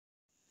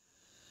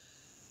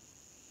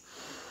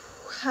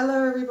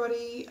Hello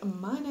everybody,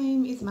 my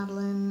name is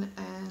Madeline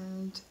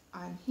and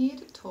I'm here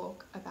to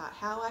talk about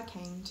how I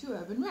came to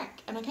Urban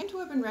Rec. And I came to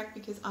Urban Rec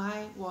because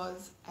I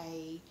was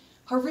a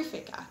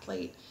horrific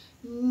athlete,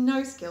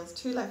 no skills,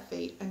 2 left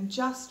feet, and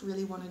just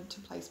really wanted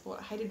to play sport.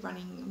 I hated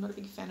running, I'm not a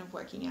big fan of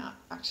working out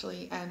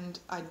actually, and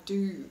I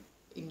do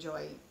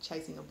enjoy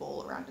chasing a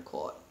ball around a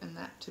court, and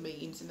that to me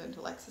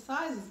incidental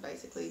exercise is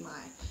basically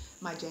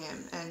my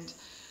jam. And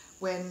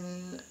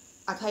when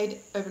I played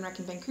Urban Rec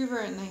in Vancouver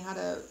and they had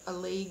a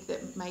league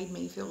that made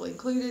me feel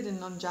included and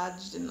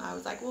non-judged, and I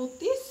was like, well,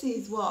 this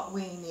is what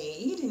we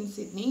need in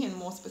Sydney, and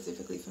more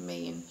specifically for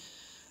me.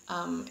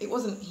 And it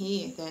wasn't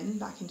here then,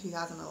 back in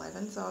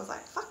 2011, so I was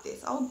like, fuck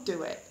this, I'll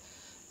do it.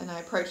 And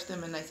I approached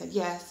them and they said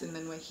yes, and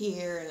then we're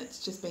here, and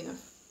it's just been a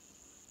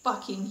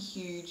fucking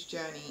huge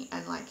journey.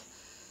 And like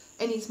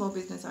any small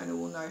business owner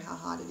will know how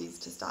hard it is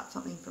to start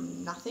something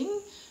from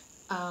nothing,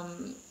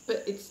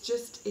 but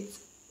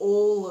it's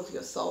all of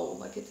your soul,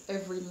 like it's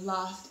every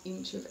last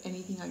inch of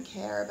anything I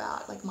care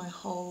about, like my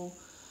whole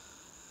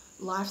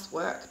life's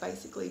work,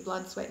 basically,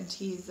 blood, sweat and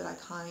tears that I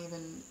can't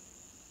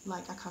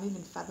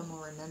even fathom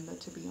or remember,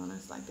 to be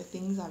honest. Like the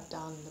things I've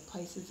done, the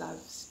places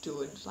I've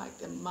stood, like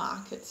the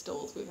market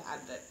stalls we've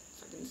had, that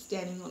fucking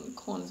standing on the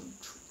corners of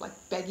like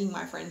begging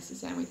my friends to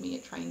stand with me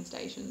at train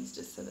stations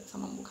just so that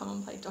someone will come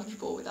and play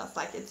dodgeball with us.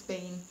 Like it's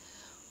been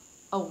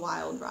a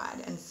wild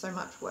ride and so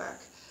much work.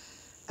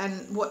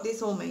 And what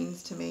this all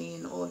means to me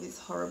and all of this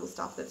horrible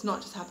stuff that's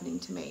not just happening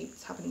to me,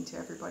 it's happening to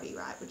everybody,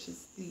 right? Which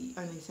is the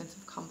only sense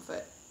of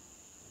comfort.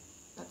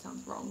 That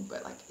sounds wrong,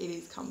 but like it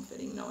is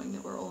comforting knowing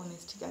that we're all in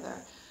this together.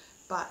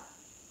 But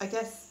I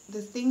guess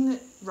the thing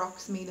that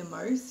rocks me the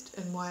most,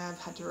 and why I've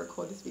had to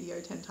record this video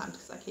 10 times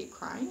because I keep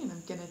crying, and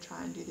I'm gonna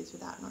try and do this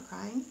without not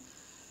crying,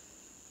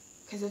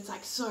 because it's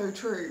like so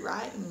true,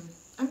 right? And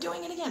I'm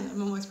doing it again,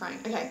 I'm almost crying.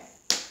 Okay,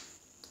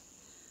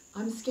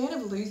 I'm scared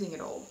of losing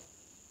it all.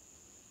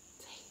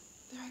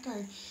 There I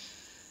go.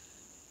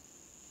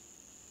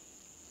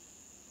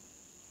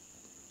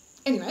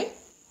 Anyway,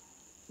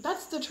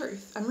 that's the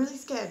truth. I'm really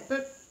scared,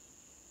 but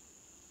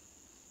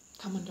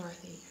come on,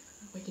 Dorothy,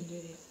 we can do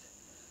this.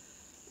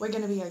 We're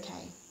going to be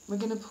okay. We're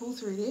going to pull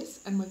through this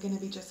and we're going to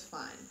be just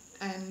fine.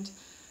 And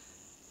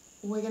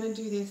we're going to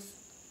do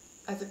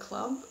this as a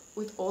club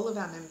with all of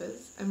our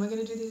members, and we're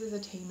going to do this as a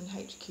team in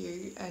HQ,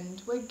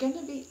 and we're going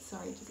to be,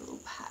 sorry, just a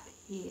little pat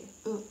here.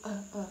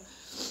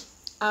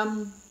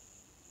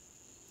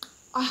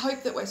 I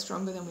hope that we're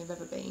stronger than we've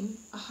ever been.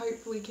 I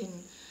hope we can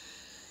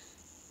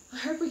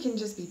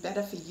just be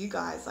better for you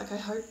guys. Like I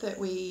hope that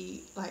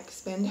we like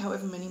spend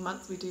however many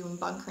months we do in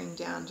bunkering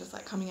down, just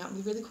like coming up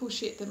with really cool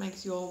shit that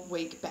makes your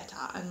week better.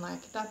 And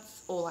like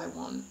that's all I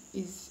want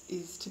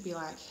is to be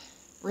like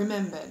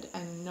remembered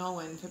and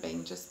known for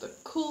being just the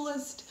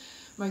coolest,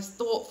 most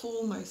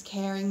thoughtful, most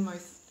caring,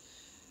 most,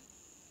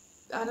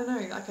 I don't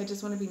know, like I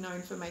just want to be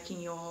known for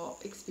making your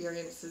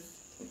experiences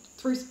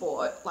through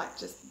sport like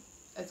just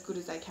as good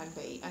as they can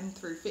be, and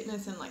through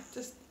fitness, and like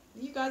just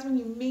you guys, when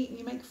you meet and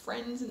you make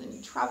friends and then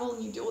you travel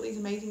and you do all these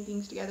amazing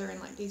things together, and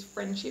like these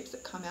friendships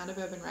that come out of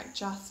Urban Rec,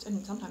 just,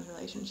 and sometimes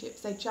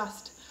relationships, they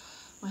just,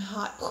 my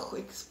heart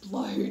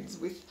explodes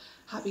with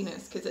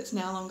happiness, because it's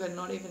now longer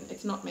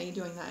it's not me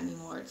doing that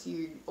anymore, it's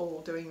you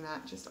all doing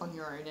that just on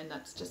your own, and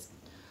that's just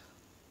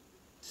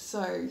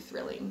so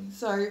thrilling.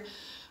 So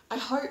I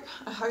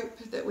hope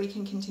that we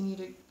can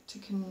continue to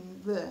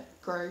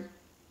grow,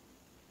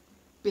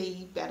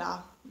 be better,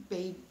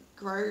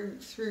 grow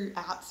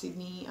throughout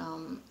Sydney,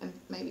 and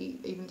maybe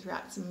even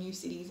throughout some new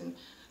cities. And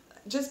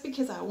just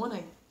because I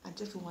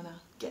just want to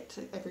get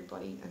to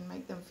everybody and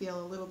make them feel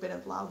a little bit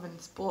of love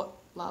and sport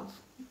love.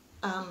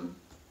 I'm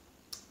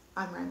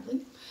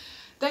rambling.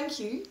 Thank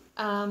you.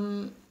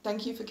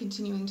 Thank you for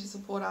continuing to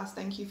support us.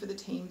 Thank you for the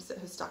teams that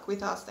have stuck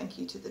with us. Thank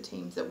you to the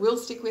teams that will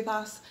stick with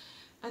us.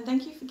 And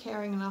thank you for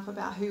caring enough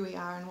about who we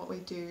are and what we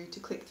do to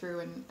click through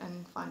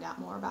and find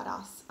out more about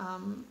us.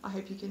 I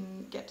hope you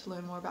can get to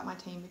learn more about my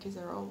team, because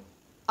they're all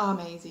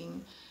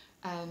amazing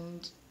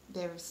and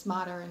they're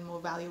smarter and more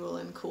valuable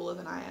and cooler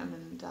than I am,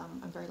 and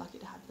I'm very lucky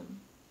to have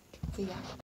them. See ya.